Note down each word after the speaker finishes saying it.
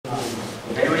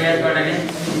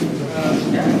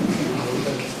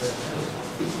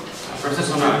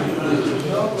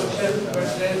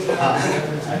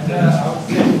At the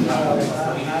outset,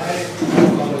 I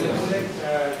congratulate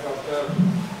Dr.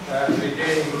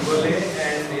 Vijay T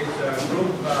and his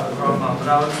group from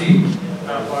Amravati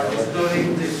for discovering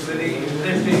this very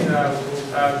interesting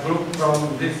group from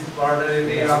this border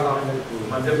area of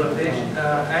Madhya Pradesh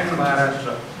and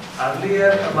Maharashtra.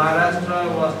 Earlier, Maharashtra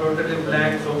was totally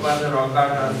blank so far the rock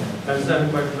art are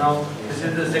concerned, but now this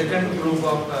is the second group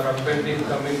of rock paintings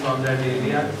coming from that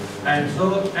area. And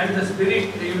the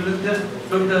spirit, you will just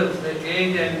look the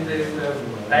age and the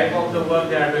type of the work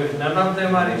they are doing. None of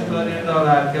them are historians or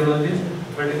archaeologists,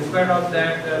 but in spite of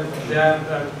that, they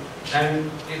are, and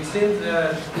it seems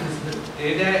this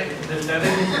area, the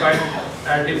terrain is quite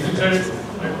difficult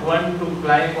one to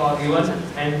climb or even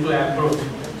and to approach.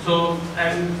 So,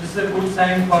 and this is a good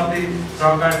sign for the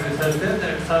rock art researchers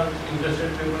that some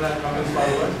interested people are coming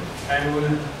forward and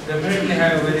will definitely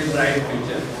have a very bright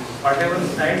future. Whatever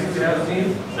sites we have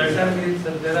seen, certainly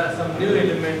there are some new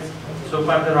elements so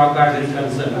far the rock art is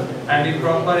concerned. And if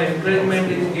proper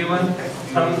encouragement is given,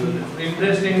 some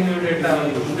interesting new data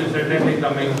will be certainly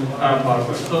coming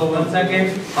forward. So once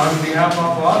again, on behalf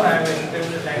of all, I am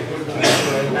extremely thankful to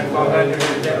you and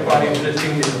congratulate them for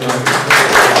interesting this program.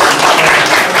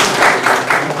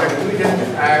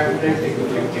 I would like to take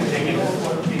 15 seconds,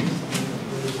 please.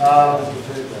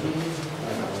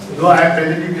 Though I am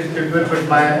presenting this paper, but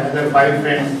my other 5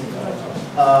 friends,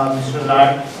 Mr.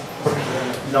 Lad,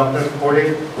 Dr.V.T.Ingole,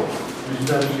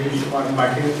 Mr. Shirishkumar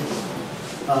Patil,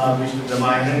 Mr.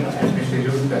 Damahe and Mr.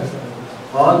 Hirurkar,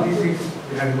 all these things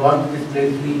we have gone to this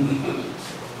place. We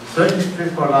searched this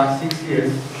place for last 6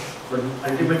 years, but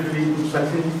ultimately we could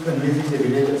succeed in convincing the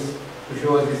villagers to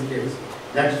show us this case.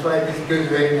 That's why this case is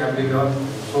very applicable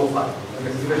so far.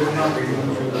 Because we are not ready to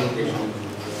show the location.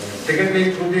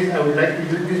 Secondly, through this, I would like to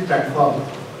use this platform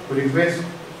to request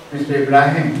Mr.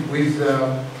 Ibrahim, who is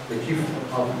the chief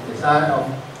of SR of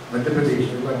Madhya Pradesh,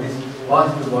 because this was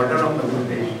the border of Madhya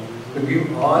Pradesh, to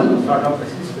give all sort of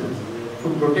assistance to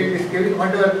protect this cave in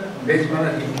whatever best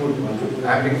manner he could. I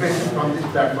have requested from this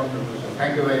platform to do so.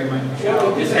 Thank you very much.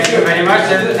 Thank you very much,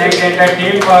 and thank the entire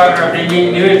team for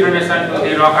bringing new information to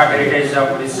the rock art heritage of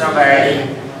Odisha by adding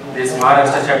this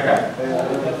Maharashtra chapter.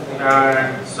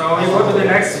 So we go to the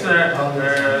next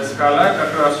scholar,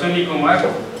 Dr. Ashwini Kumar.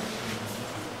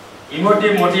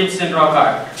 Emotive motifs in rock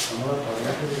art.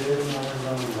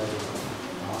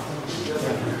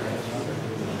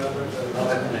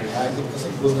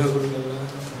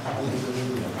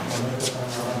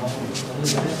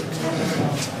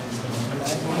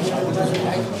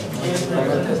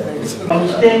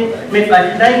 पहुंचने में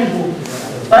कठिनाई हो,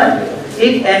 पर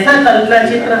एक ऐसा कल्पना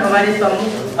चित्र हमारे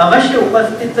सम्मुख अवश्य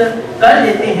उपस्थित कर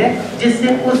देते हैं जिससे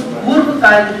उस पूर्व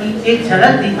काल की एक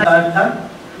झलक दिखा था।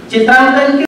 चित्रांकन के